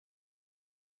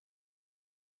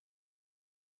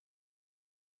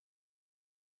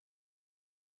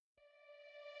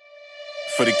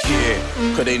for the kid,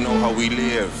 cause they know how we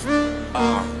live.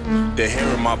 They're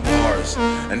hearing my bars,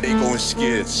 and they going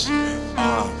skits.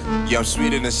 Yeah, I'm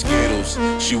sweeter than Skittles.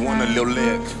 She want a little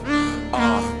lick.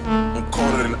 I'm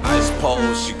colder than ice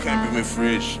poles. She can't be in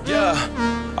fridge. Yeah,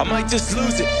 I might just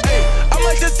lose it. Ay, I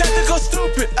might just have to go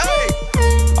stupid. Ay,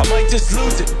 I might just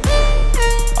lose it.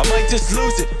 I might just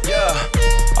lose it. Yeah,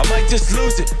 I might just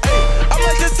lose it. Ay, I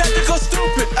might just have to go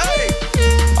stupid. Ay,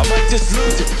 I might just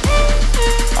lose it.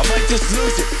 I might just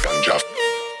lose it. Ganja,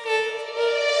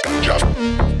 ganja,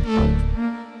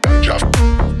 ganja.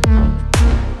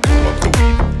 Love the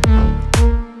weed.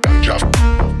 Ganja,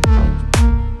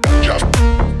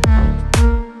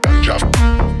 ganja, ganja.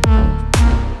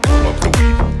 Love the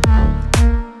weed.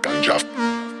 Ganja,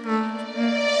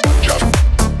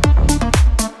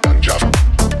 ganja, ganja.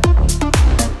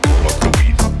 Love the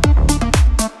weed.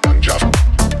 Ganja,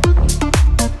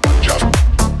 ganja,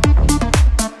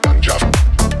 ganja.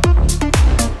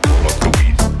 Love the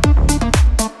weed.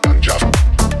 Ganja,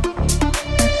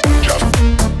 ganja,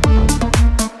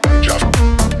 ganja. Love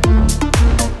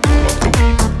the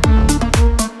weed.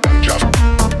 Ganja,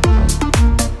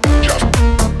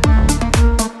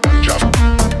 ganja, ganja.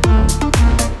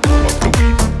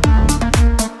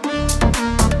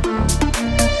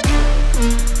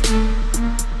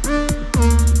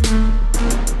 Love the weed.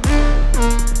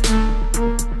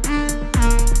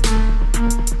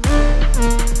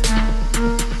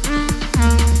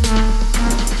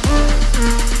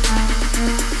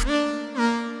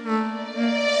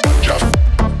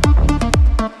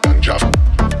 Ganja, ganja,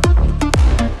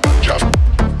 ganja.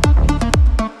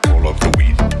 Roll up the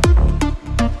weed.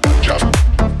 Ganja,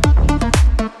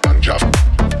 ganja,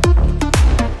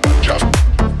 ganja.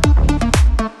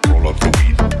 Roll up the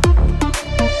weed.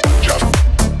 Ganja,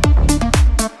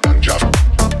 ganja,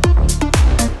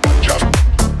 ganja.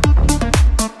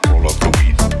 Roll up the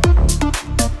weed.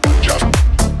 Ganja,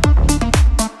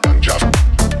 ganja,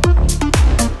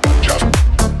 ganja.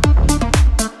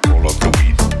 Roll up the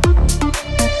weed.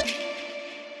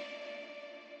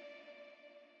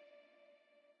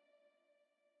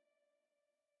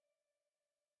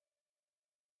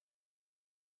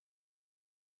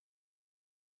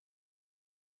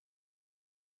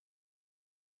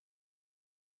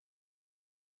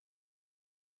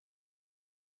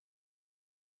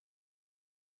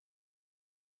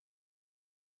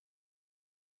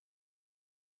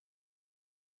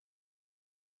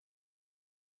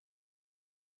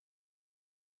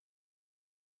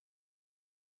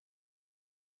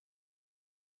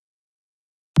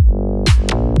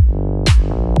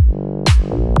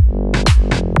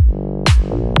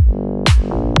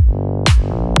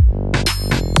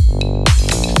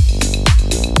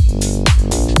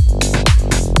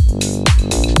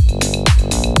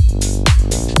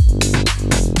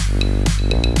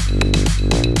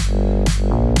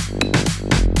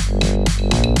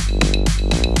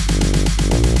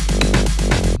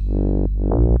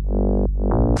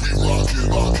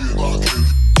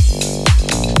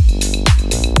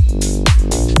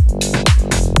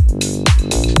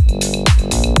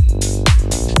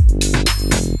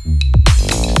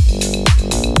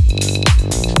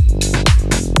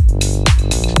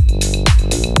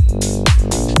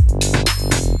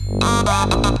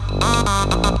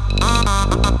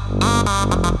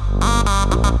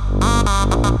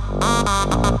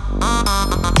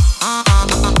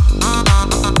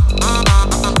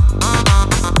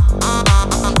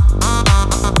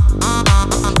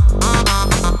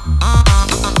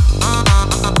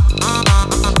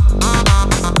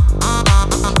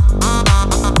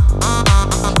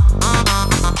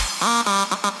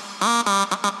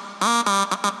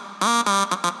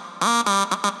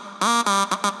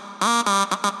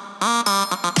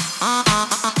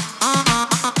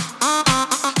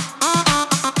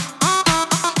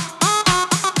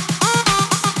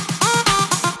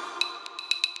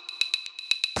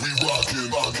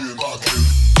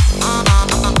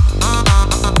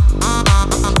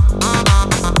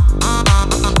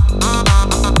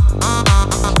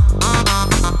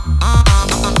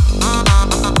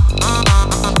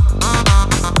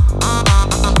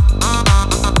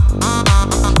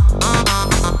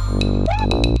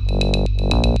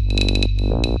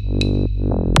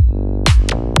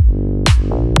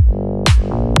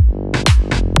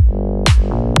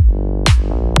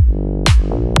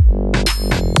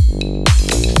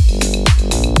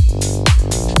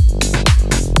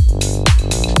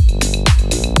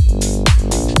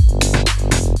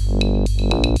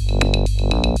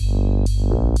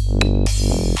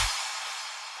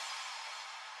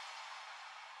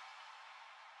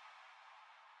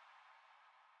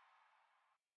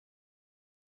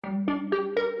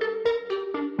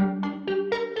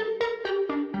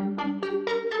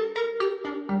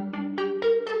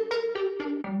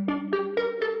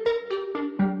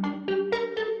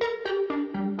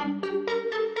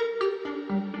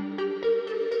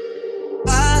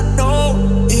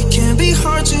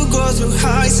 hard to go through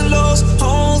highs and lows.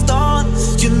 Hold on,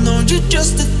 you know you're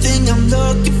just the thing I'm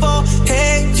looking for.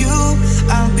 Hey you,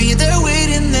 I'll be there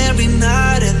waiting every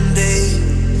night and day,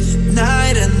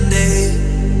 night and day.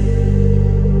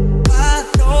 I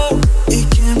know it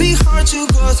can be hard to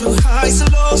go through highs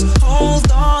and lows.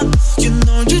 Hold on, you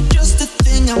know you're just the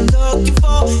thing I'm looking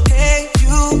for. Hey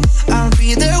you, I'll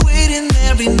be there waiting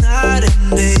every night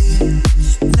and day,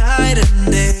 night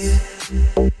and day.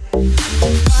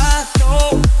 I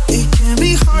know it can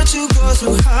be hard to go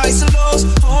through highs and lows.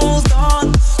 Hold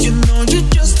on, you know you're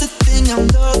just the thing I'm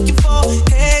looking for.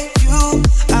 Hey you,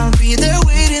 I'll be there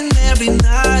waiting every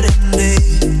night and day,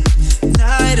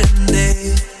 night and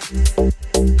day.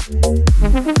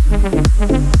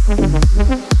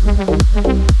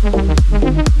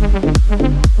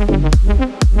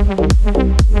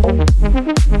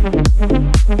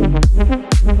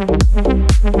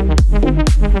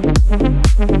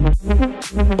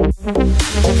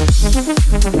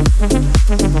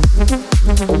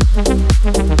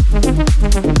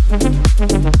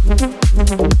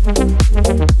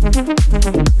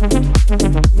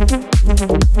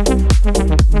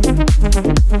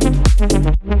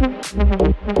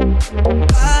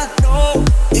 I know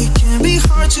it can be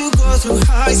hard to go through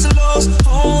highs and lows.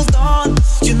 Hold on,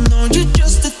 you know you're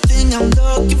just the thing I'm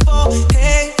looking for.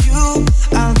 Hey you,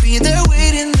 I'll be there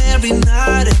waiting every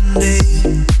night and day,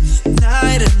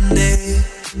 night and day.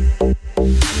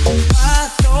 I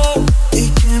know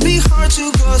it can be hard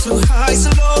to go through highs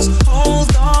and lows.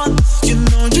 Hold on, you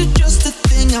know you're just the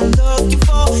thing I'm looking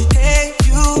for. Hey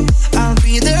you, I'll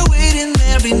be there waiting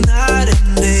every night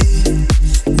and day,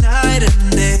 night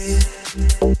and day.